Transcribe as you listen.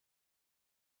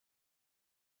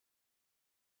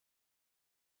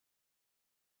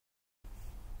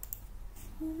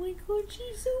Oh my god,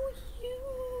 she's so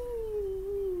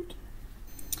cute.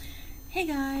 Hey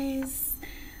guys,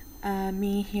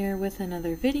 me here with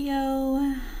another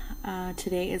video.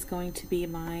 Today is going to be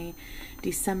my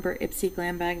December Ipsy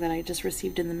Glam bag that I just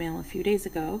received in the mail a few days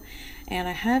ago, and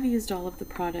I have used all of the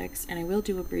products and I will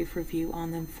do a brief review on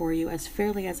them for you as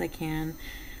fairly as I can.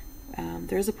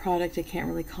 There's a product I can't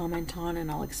really comment on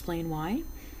and I'll explain why.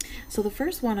 So the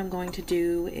first one I'm going to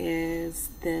do is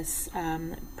this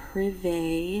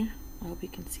Privé, I hope you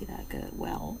can see that good,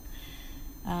 well,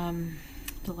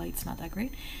 the light's not that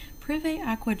great, Privé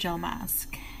Aqua Gel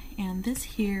Mask, and this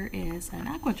here is an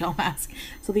aqua gel mask.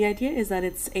 So the idea is that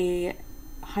it's a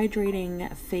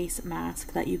hydrating face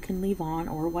mask that you can leave on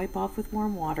or wipe off with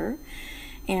warm water,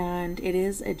 and it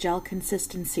is a gel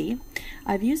consistency.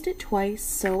 I've used it twice,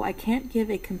 so I can't give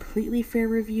a completely fair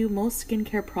review. Most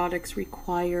skincare products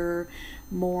require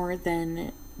more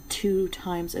than 2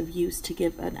 times of use to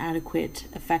give an adequate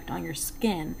effect on your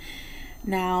skin.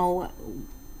 Now,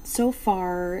 so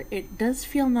far, it does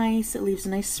feel nice. It leaves a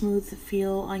nice smooth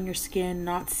feel on your skin,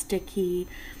 not sticky.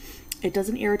 It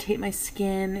doesn't irritate my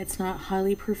skin. It's not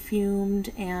highly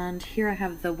perfumed. And here I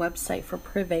have the website for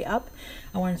Privé up.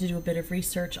 I wanted to do a bit of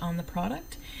research on the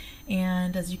product.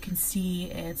 And as you can see,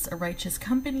 it's a righteous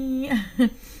company.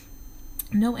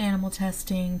 No animal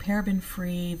testing, paraben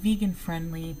free, vegan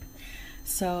friendly.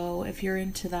 So if you're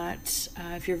into that,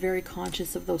 if you're very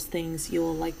conscious of those things,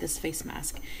 you'll like this face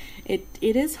mask. It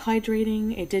is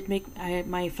hydrating. It did make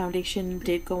my foundation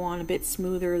did go on a bit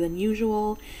smoother than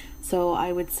usual. So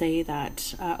I would say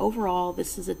that overall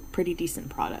this is a pretty decent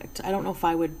product. I don't know if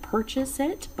I would purchase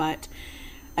it, but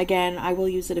again, I will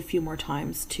use it a few more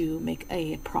times to make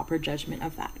a proper judgment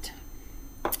of that.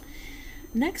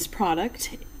 Next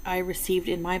product I received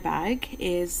in my bag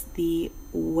is the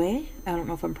I don't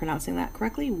know if I'm pronouncing that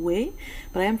correctly,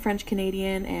 but I am French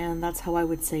Canadian and that's how I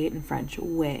would say it in French,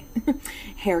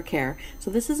 hair care.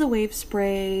 So this is a wave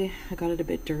spray. I got it a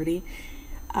bit dirty.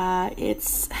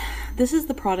 This is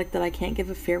the product that I can't give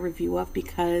a fair review of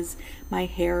because my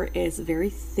hair is very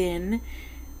thin,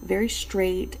 very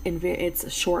straight, and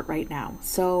it's short right now.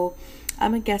 So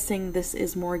I'm guessing this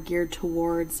is more geared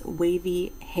towards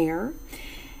wavy hair.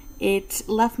 It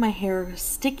left my hair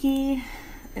sticky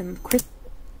and crispy.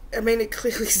 I mean, it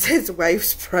clearly says wave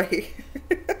spray.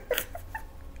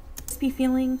 Crispy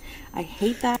feeling. I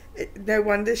hate that. No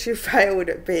wonder she failed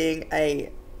at being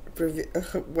a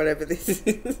whatever this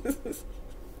is.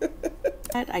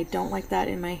 I don't like that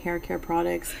in my hair care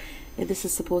products. This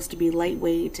is supposed to be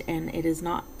lightweight and it is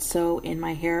not so in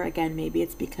my hair. Again, maybe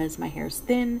it's because my hair is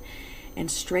thin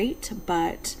and straight,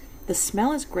 but the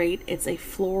smell is great. It's a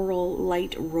floral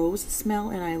light rose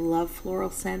smell and I love floral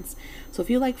scents. So if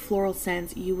you like floral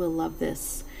scents, you will love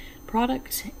this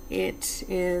product. It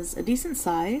is a decent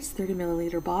size, 30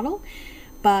 milliliter bottle,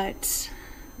 but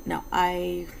no,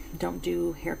 I don't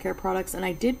do hair care products, and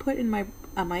I did put in my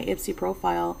Ipsy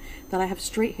profile that I have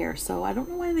straight hair, so I don't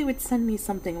know why they would send me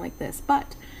something like this,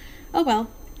 but oh well.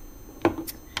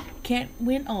 Can't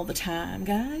win all the time,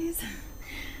 guys.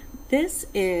 This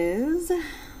is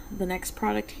the next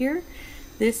product here.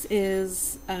 This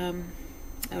is out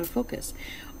of focus.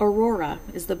 Aurora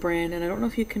is the brand, and I don't know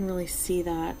if you can really see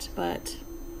that, but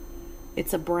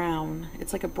it's a brown.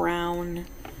 It's like a brown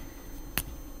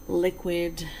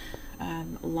liquid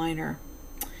liner,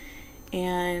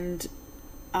 and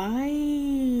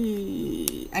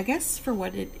I guess for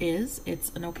what it is,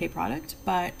 it's an okay product,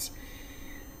 but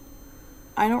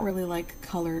I don't really like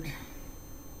colored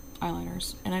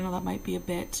eyeliners, and I know that might be a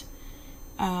bit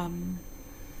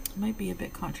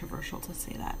controversial to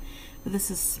say that, but this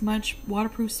is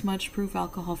waterproof, smudge-proof,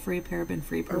 alcohol-free,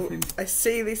 paraben-free, perfume. I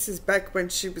see this is back when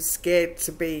she was scared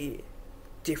to be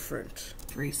different.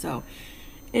 Free, so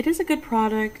it is a good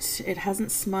product. It hasn't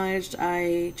smudged.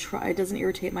 It doesn't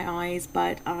irritate my eyes,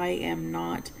 but I am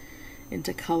not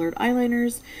into colored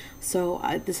eyeliners, so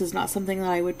this is not something that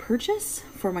I would purchase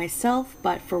for myself,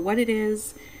 but for what it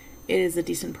is a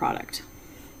decent product.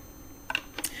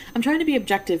 I'm trying to be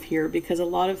objective here because a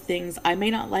lot of things I may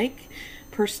not like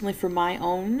personally for my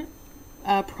own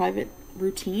private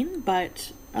routine,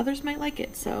 but others might like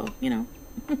it, so you know.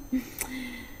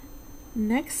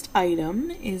 Next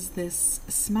item is this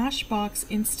Smashbox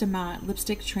Instamatte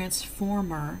Lipstick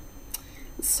Transformer.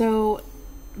 So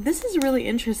this is really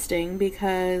interesting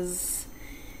because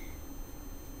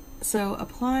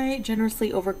apply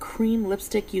generously over cream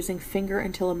lipstick using finger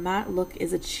until a matte look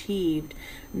is achieved,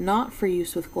 not for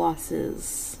use with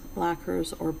glosses,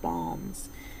 lacquers, or balms.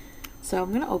 So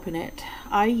I'm going to open it.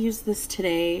 I used this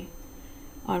today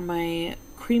on my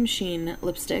cream sheen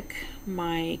lipstick,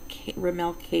 my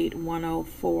Rimmel Kate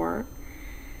 104.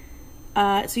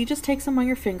 So you just take some on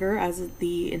your finger, as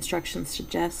the instructions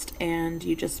suggest, and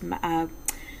you just,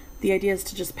 the idea is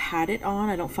to just pat it on.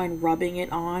 I don't find rubbing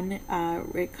it on.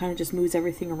 It kind of just moves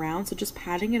everything around. So just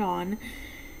patting it on,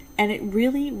 and it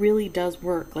really, really does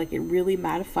work. Like, it really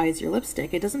mattifies your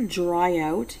lipstick. It doesn't dry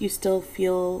out. You still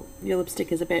feel your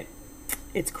lipstick is a bit,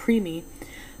 it's creamy,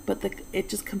 but it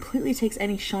just completely takes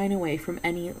any shine away from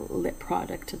any lip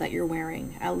product that you're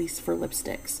wearing, at least for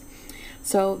lipsticks.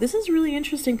 So this is a really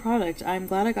interesting product. I'm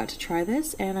glad I got to try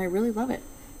this, and I really love it.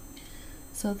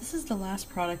 So this is the last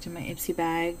product in my Ipsy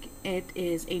bag. It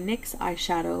is a NYX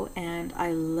eyeshadow, and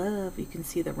I love, you can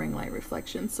see the ring light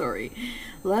reflection, sorry.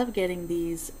 Love getting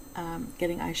these,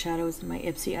 getting eyeshadows in my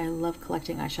Ipsy. I love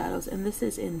collecting eyeshadows, and this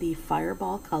is in the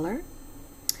Fireball color.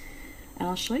 And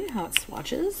I'll show you how it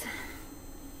swatches.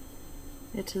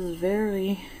 It is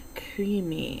very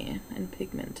creamy and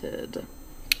pigmented.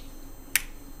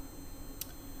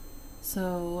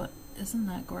 So isn't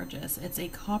that gorgeous? It's a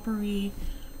coppery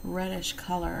reddish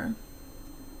color.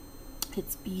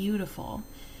 It's beautiful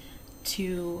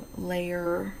to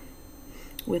layer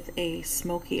with a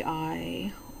smoky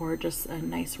eye or just a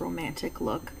nice romantic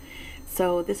look.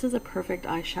 So this is a perfect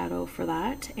eyeshadow for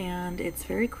that, and it's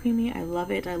very creamy. I love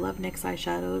it. I love NYX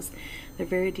eyeshadows. They're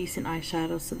very decent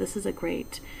eyeshadows, so this is a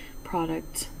great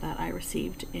product that I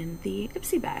received in the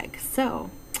Ipsy bag. So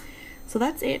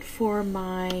that's it for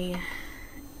my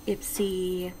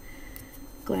Ipsy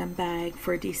Glam bag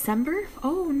for December.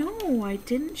 Oh no, I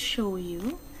didn't show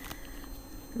you.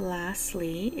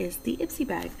 Lastly is the Ipsy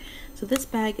bag. So this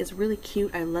bag is really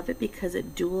cute. I love it because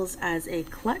it duals as a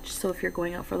clutch. So if you're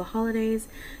going out for the holidays,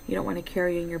 you don't want to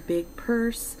carry in your big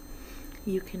purse,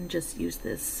 you can just use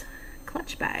this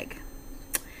clutch bag.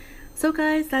 So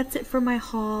guys, that's it for my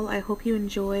haul. I hope you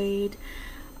enjoyed.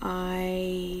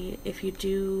 If you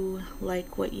do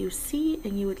like what you see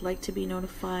and you would like to be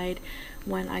notified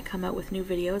when I come out with new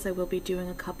videos, I will be doing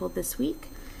a couple this week.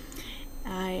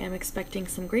 I am expecting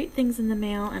some great things in the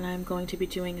mail, and I'm going to be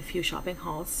doing a few shopping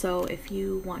hauls. So if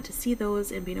you want to see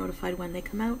those and be notified when they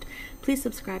come out, please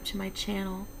subscribe to my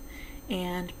channel,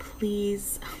 and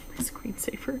please, oh, my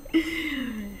screensaver,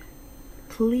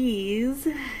 please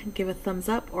give a thumbs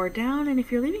up or down. And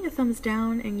if you're leaving a thumbs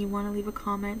down and you want to leave a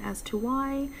comment as to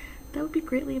why, that would be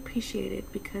greatly appreciated,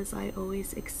 because I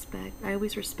always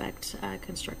respect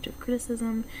constructive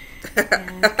criticism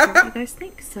and care what you guys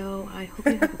think. So I hope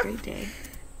you have a great day.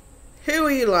 Who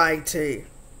are you lying to?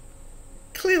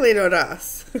 Clearly not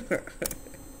us.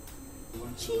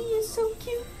 She is so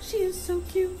cute. She is so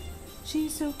cute.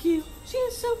 She's so cute. She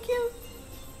is so cute.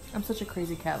 I'm such a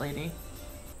crazy cat lady.